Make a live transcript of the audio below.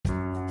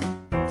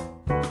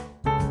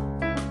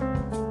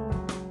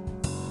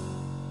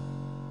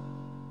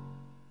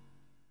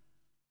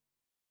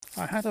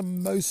I had a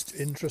most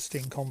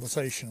interesting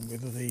conversation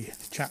with the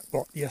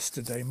chatbot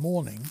yesterday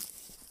morning,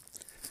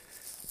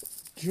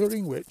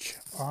 during which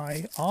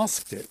I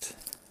asked it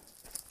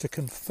to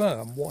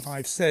confirm what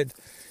I've said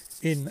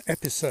in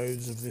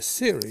episodes of this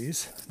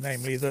series,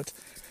 namely that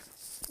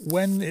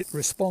when it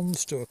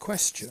responds to a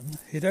question,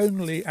 it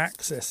only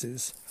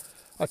accesses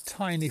a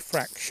tiny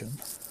fraction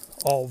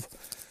of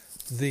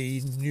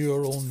the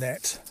neural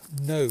net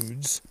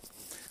nodes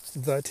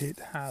that it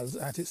has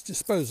at its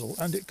disposal,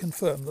 and it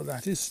confirmed that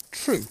that is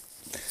true.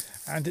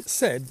 And it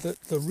said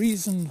that the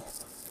reason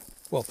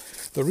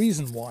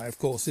why, of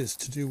course, is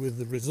to do with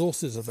the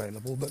resources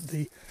available, but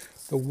the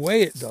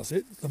way it does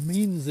it, the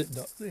means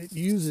it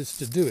uses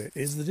to do it,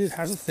 is that it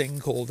has a thing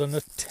called an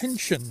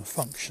attention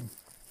function.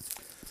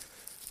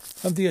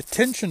 And the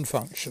attention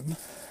function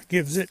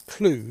gives it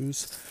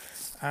clues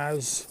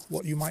as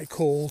what you might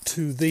call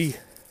to the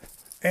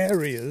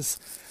areas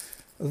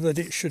that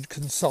it should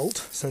consult,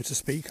 so to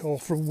speak, or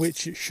from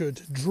which it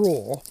should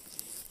draw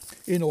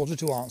in order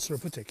to answer a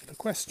particular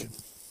question.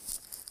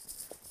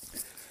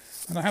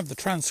 And I have the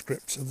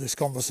transcript of this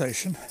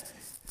conversation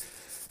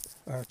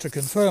to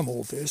confirm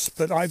all this,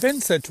 but I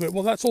then said to it,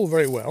 well, that's all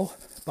very well,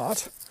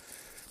 but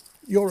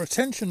your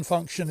attention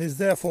function is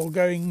therefore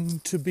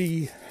going to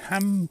be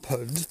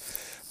hampered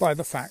by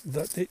the fact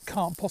that it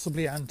can't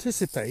possibly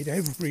anticipate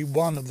every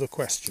one of the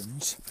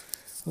questions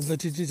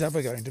that it is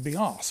ever going to be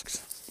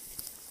asked.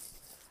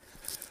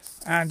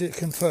 And it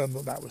confirmed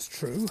that that was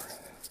true.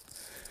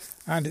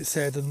 And it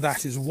said, and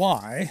that is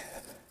why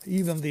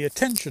even the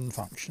attention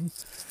function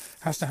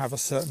has to have a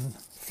certain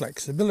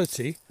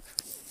flexibility.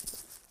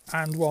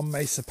 And one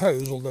may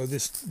suppose, although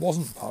this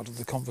wasn't part of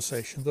the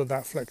conversation, that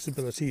that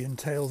flexibility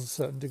entails a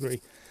certain degree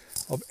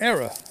of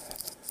error,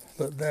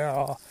 that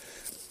the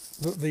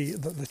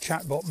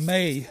chatbot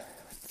may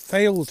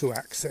fail to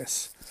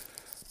access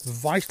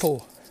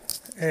vital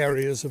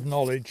areas of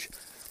knowledge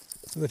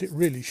that it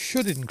really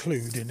should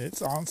include in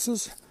its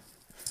answers,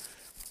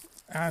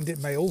 and it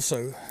may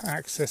also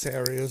access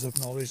areas of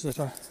knowledge that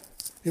are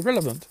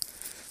irrelevant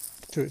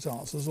to its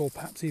answers, or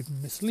perhaps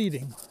even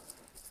misleading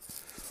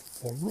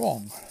or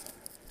wrong.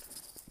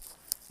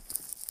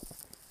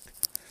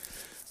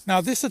 Now,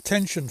 this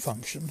attention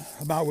function,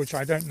 about which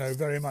I don't know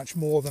very much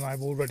more than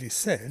I've already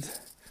said,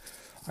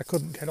 I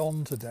couldn't get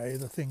on today,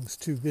 the thing's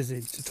too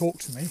busy to talk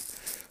to me.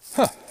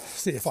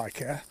 See if I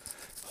care.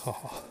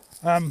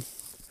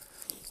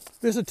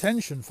 This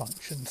attention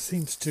function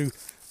seems to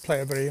play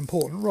a very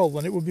important role,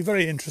 and it would be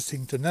very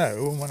interesting to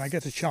know, and when I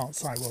get a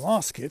chance I will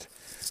ask it,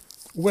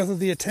 whether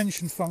the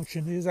attention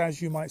function is,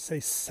 as you might say,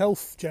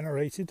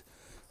 self-generated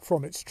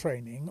from its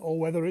training, or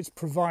whether it's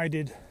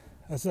provided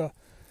as a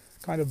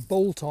kind of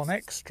bolt-on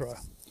extra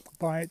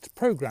by its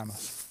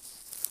programmers.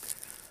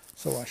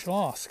 So I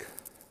shall ask.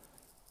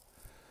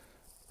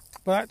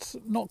 But that's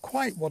not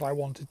quite what I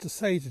wanted to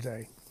say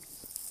today.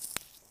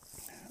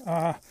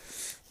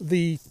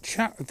 The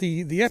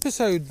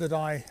episode that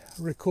I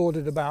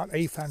recorded about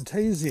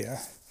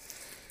aphantasia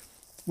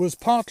was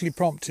partly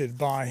prompted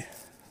by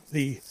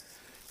the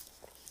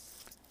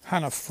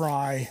Hannah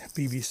Fry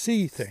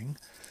BBC thing,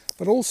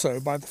 but also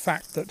by the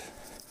fact that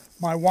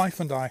my wife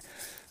and I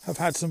have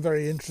had some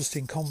very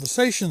interesting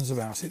conversations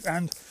about it,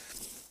 and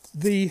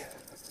the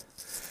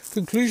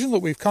conclusion that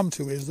we've come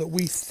to is that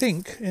we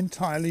think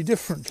entirely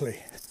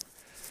differently.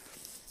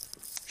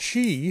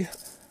 She,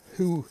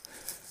 who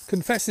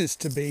confesses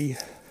to be,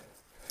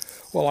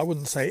 well, I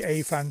wouldn't say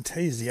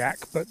aphantasiac,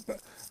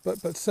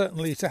 but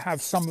certainly to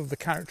have some of the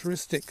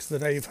characteristics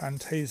that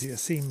aphantasia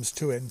seems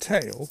to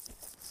entail,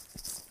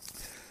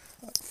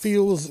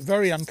 feels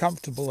very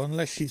uncomfortable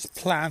unless she's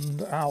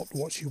planned out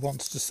what she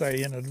wants to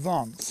say in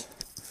advance.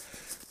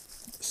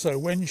 So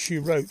when she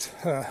wrote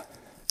her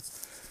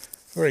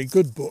very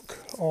good book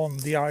on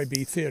the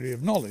IB theory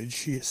of knowledge,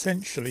 she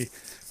essentially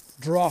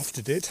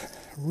drafted it,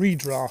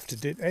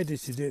 redrafted it,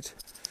 edited it,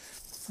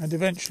 and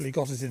eventually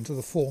got it into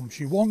the form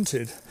she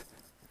wanted.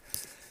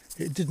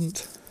 It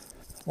didn't,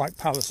 like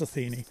Pallas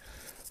Athene,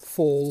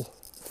 fall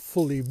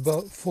fully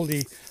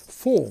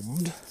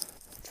formed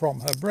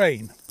from her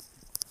brain.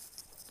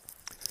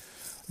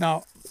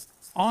 Now,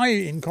 I,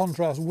 in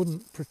contrast,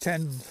 wouldn't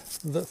pretend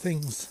that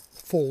things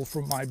fall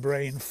from my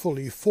brain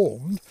fully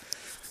formed,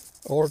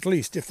 or at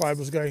least if I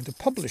was going to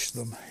publish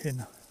them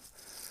in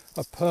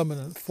a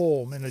permanent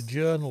form in a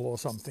journal or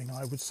something,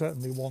 I would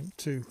certainly want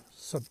to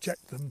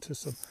subject them to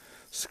some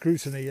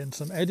scrutiny and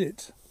some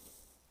edit.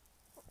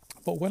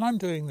 But when I'm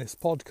doing this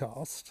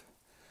podcast,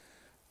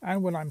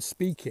 and when I'm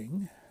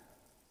speaking,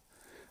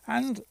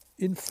 and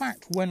in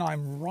fact when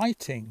I'm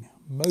writing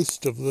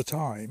most of the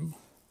time,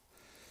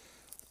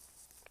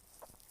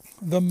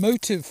 the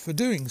motive for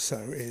doing so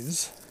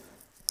is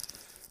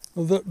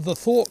that the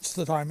thoughts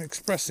that I'm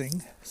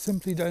expressing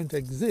simply don't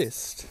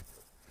exist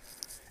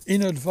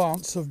in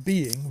advance of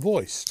being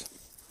voiced.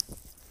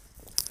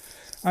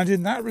 And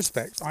in that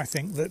respect, I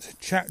think that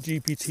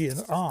ChatGPT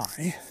and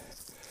I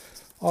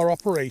are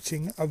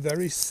operating a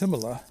very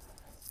similar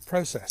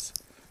process.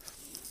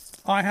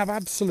 I have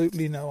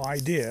absolutely no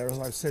idea, as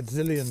I've said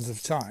zillions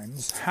of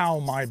times, how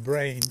my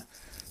brain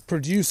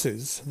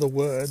produces the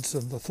words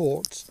and the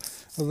thoughts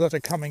that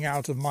are coming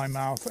out of my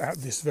mouth at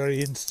this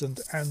very instant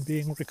and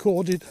being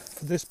recorded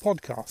for this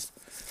podcast.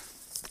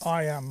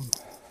 I am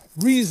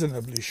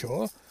reasonably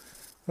sure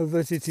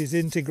that it is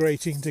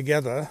integrating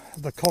together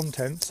the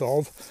contents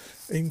of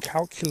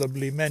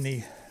incalculably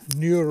many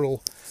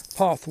neural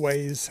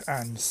pathways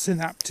and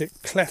synaptic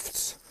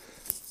clefts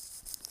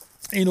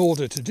in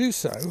order to do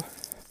so.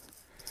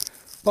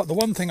 But the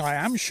one thing I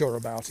am sure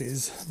about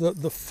is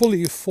that the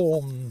fully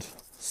formed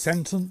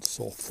sentence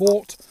or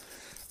thought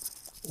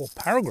or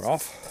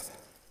paragraph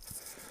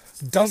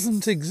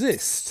doesn't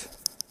exist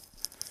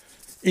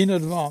in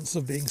advance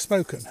of being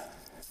spoken.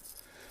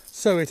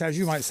 So it, as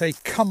you might say,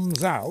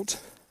 comes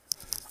out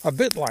a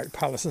bit like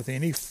Pallas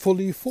Athene,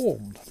 fully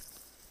formed.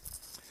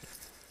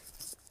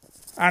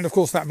 And of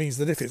course that means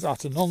that if it's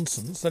utter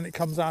nonsense, then it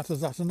comes out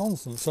as utter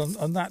nonsense.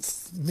 And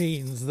that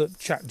means that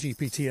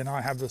ChatGPT and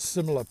I have a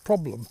similar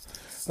problem,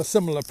 a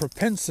similar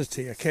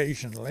propensity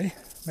occasionally,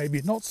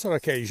 maybe not so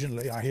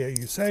occasionally, I hear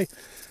you say,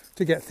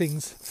 to get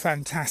things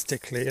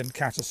fantastically and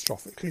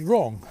catastrophically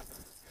wrong.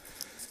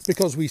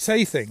 Because we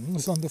say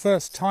things, and the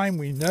first time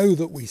we know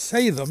that we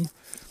say them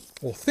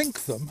or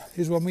think them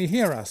is when we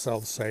hear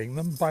ourselves saying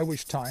them, by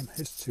which time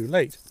it's too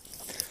late.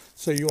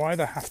 So you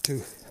either have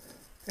to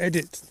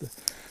edit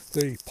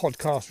the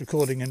podcast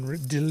recording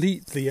and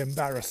delete the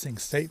embarrassing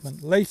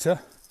statement later,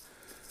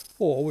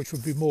 or, which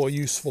would be more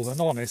useful than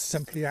honest,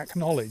 simply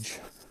acknowledge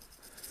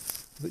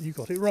that you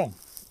got it wrong,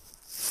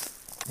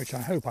 which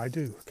I hope I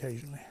do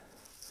occasionally.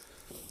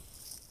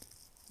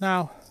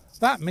 Now,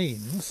 that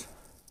means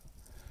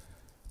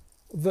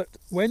that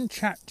when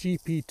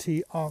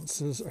ChatGPT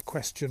answers a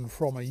question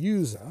from a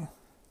user,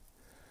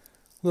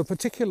 the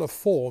particular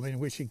form in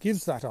which it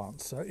gives that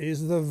answer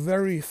is the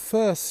very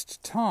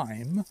first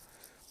time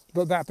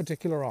that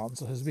particular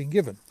answer has been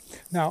given.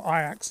 Now,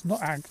 I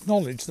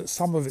acknowledge that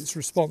some of its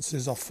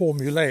responses are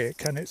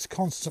formulaic and it's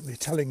constantly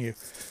telling you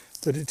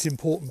that it's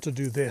important to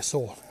do this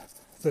or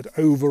that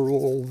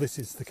overall this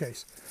is the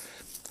case.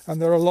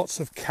 And there are lots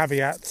of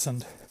caveats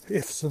and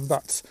ifs and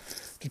buts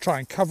to try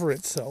and cover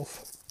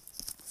itself.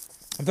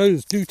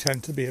 Those do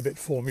tend to be a bit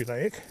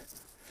formulaic,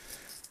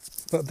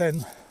 but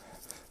then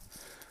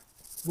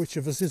which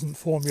of us isn't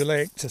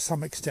formulaic to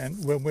some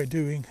extent when we're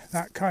doing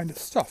that kind of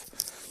stuff?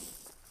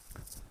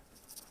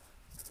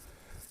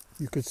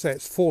 You could say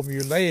it's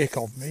formulaic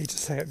of me to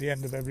say at the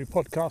end of every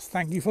podcast,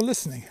 thank you for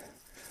listening.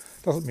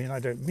 Doesn't mean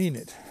I don't mean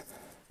it.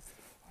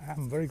 I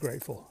am very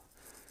grateful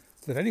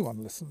that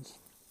anyone listens.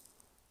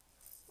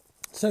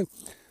 So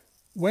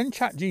when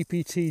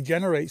ChatGPT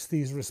generates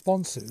these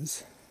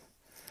responses,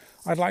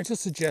 I'd like to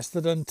suggest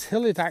that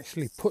until it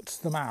actually puts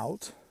them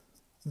out,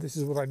 this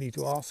is what I need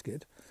to ask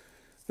it,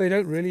 they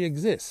don't really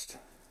exist.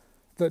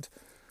 That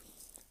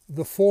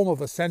the form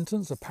of a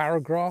sentence, a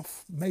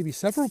paragraph, maybe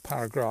several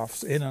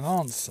paragraphs in an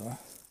answer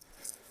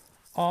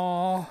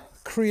are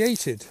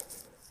created.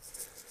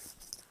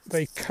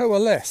 They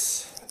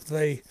coalesce,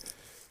 they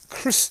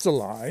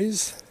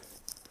crystallize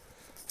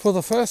for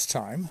the first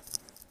time,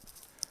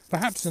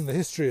 perhaps in the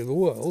history of the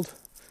world,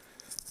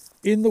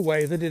 in the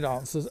way that it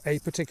answers a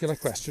particular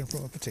question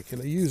from a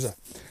particular user.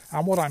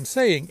 And what I'm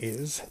saying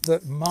is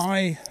that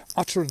my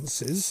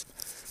utterances,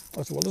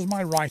 as well as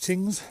my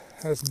writings,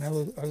 as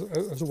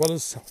well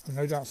as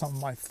no doubt some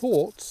of my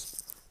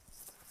thoughts,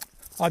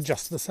 are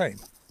just the same.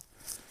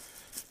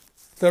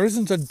 There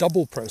isn't a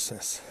double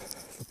process.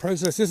 The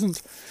process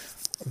isn't,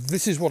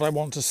 this is what I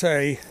want to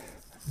say,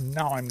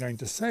 now I'm going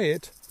to say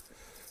it,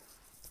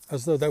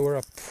 as though there were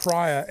a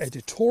prior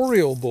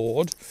editorial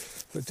board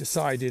that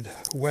decided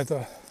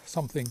whether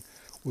something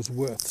was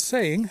worth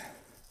saying.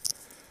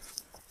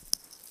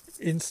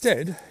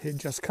 Instead, it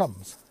just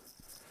comes.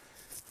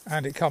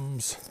 And it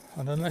comes,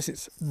 and unless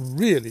it's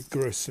really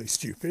grossly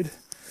stupid,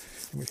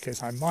 in which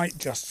case I might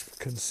just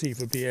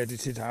conceivably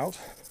edit it out,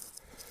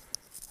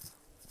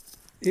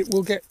 it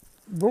will get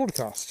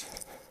broadcast,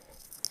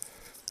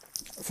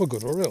 for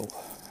good or ill.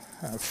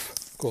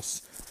 Of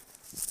course,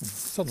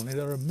 suddenly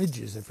there are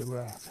midges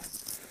everywhere.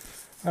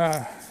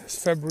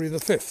 It's February the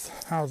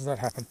 5th. How does that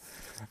happen?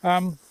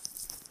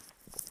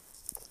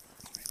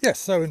 Yes,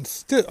 so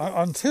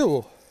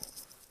until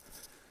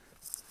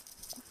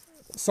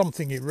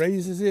something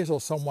erases it, or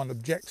someone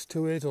objects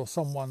to it, or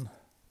someone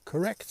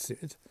corrects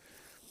it,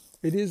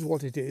 it is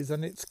what it is,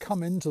 and it's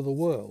come into the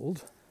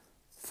world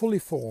fully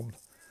formed,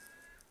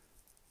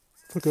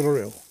 for good or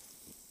ill.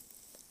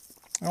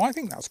 Now, I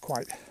think that's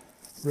quite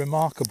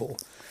remarkable.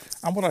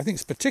 And what I think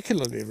is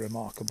particularly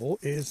remarkable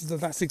is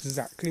that that's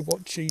exactly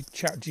what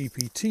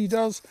ChatGPT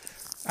does,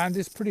 and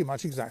is pretty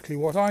much exactly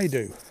what I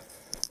do.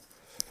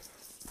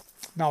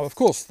 Now, of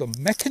course, the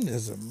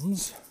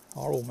mechanisms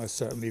are almost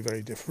certainly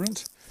very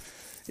different.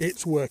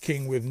 It's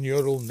working with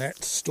neural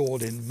nets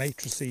stored in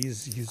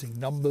matrices using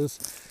numbers,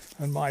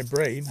 and my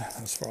brain,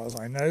 as far as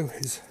I know,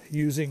 is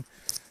using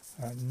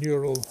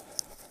neural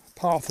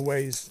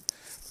pathways,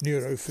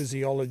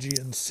 neurophysiology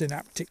and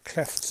synaptic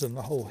clefts and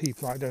the whole heap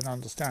that I don't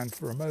understand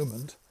for a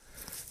moment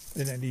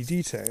in any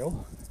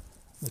detail.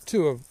 The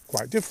two are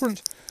quite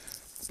different,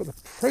 but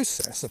the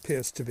process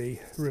appears to be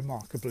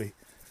remarkably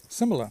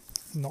similar,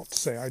 not to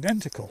say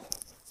identical.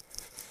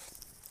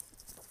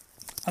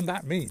 And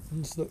that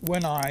means that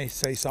when I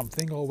say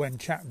something, or when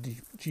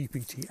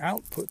ChatGPT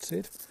outputs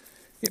it,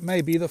 it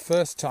may be the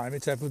first time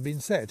it's ever been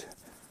said,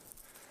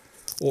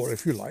 or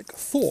if you like,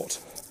 thought.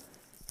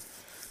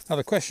 Now,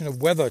 the question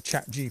of whether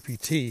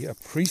ChatGPT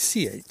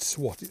appreciates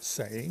what it's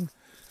saying,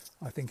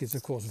 I think is,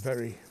 of course,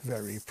 very,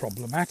 very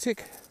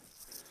problematic,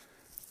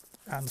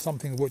 and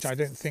something which I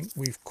don't think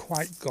we've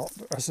quite got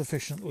a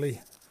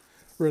sufficiently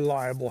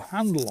reliable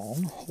handle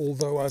on,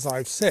 although, as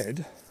I've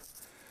said,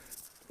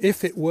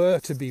 if it were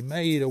to be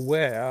made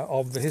aware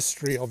of the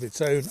history of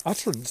its own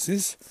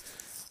utterances,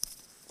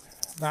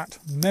 that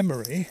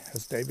memory,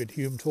 as David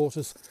Hume taught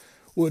us,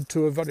 would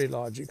to a very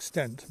large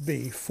extent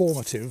be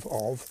formative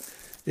of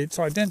its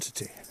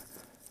identity.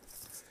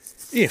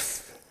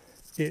 If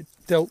it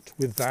dealt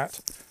with that,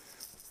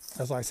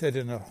 as I said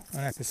in an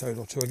episode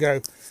or two ago,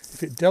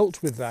 if it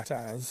dealt with that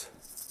as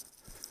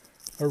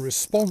a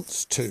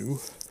response to,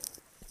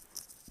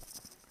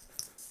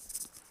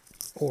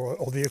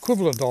 or the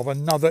equivalent of,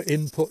 another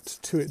input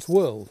to its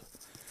world.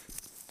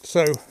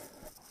 So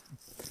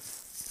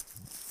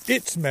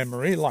its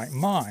memory, like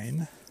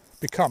mine,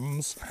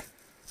 becomes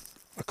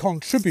a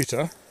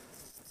contributor,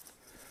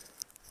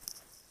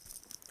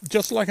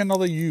 just like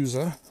another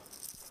user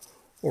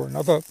or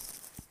another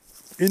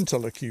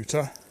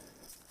interlocutor.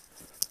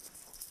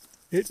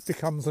 It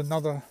becomes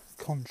another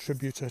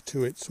contributor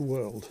to its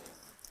world.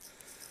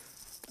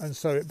 And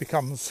so it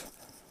becomes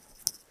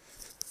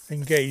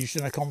engaged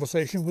in a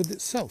conversation with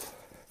itself,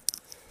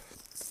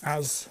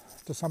 as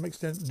to some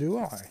extent do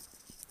I.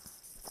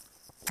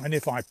 And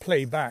if I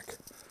play back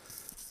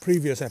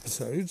previous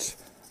episodes,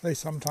 they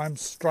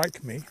sometimes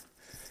strike me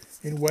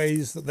in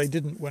ways that they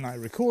didn't when I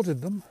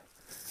recorded them,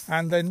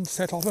 and then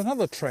set off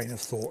another train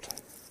of thought,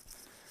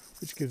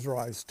 which gives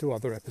rise to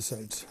other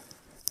episodes.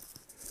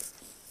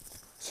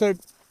 So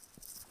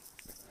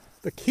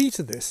the key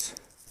to this,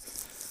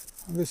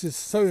 and this is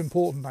so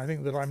important, I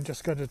think, that I'm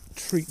just going to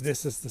treat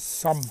this as the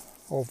sum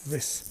of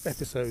this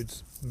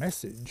episode's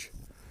message,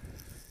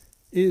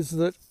 is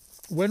that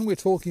when we're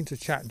talking to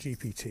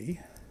ChatGPT,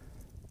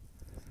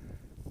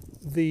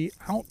 the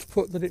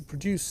output that it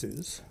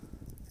produces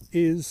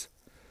is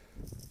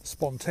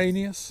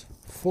spontaneous,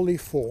 fully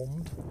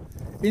formed,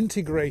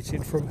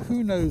 integrated from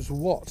who knows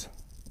what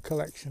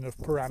collection of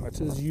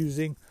parameters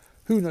using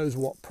who knows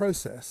what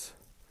process.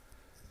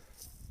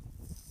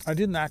 And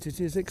in that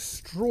it is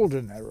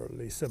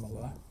extraordinarily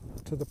similar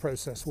to the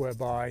process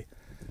whereby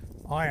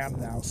I am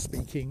now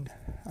speaking,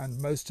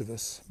 and most of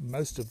us,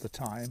 most of the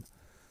time,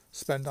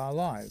 spend our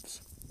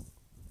lives.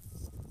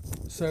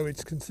 So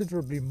it's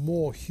considerably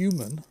more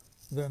human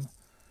than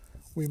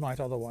we might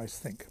otherwise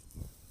think.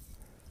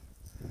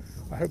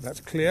 I hope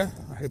that's clear.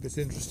 I hope it's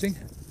interesting.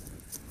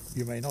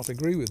 You may not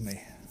agree with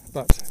me,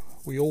 but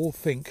we all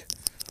think,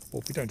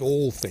 or we don't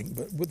all think,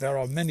 but there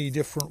are many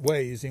different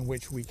ways in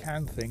which we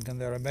can think,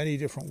 and there are many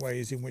different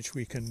ways in which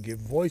we can give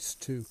voice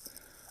to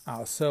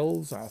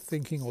ourselves, our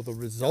thinking, or the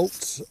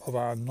results of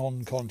our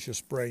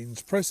non-conscious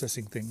brains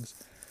processing things.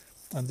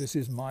 And this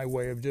is my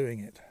way of doing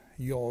it.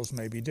 Yours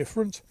may be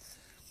different.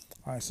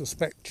 I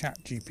suspect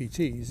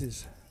ChatGPT's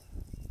is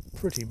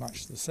pretty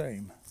much the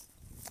same.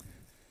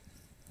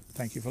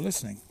 Thank you for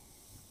listening.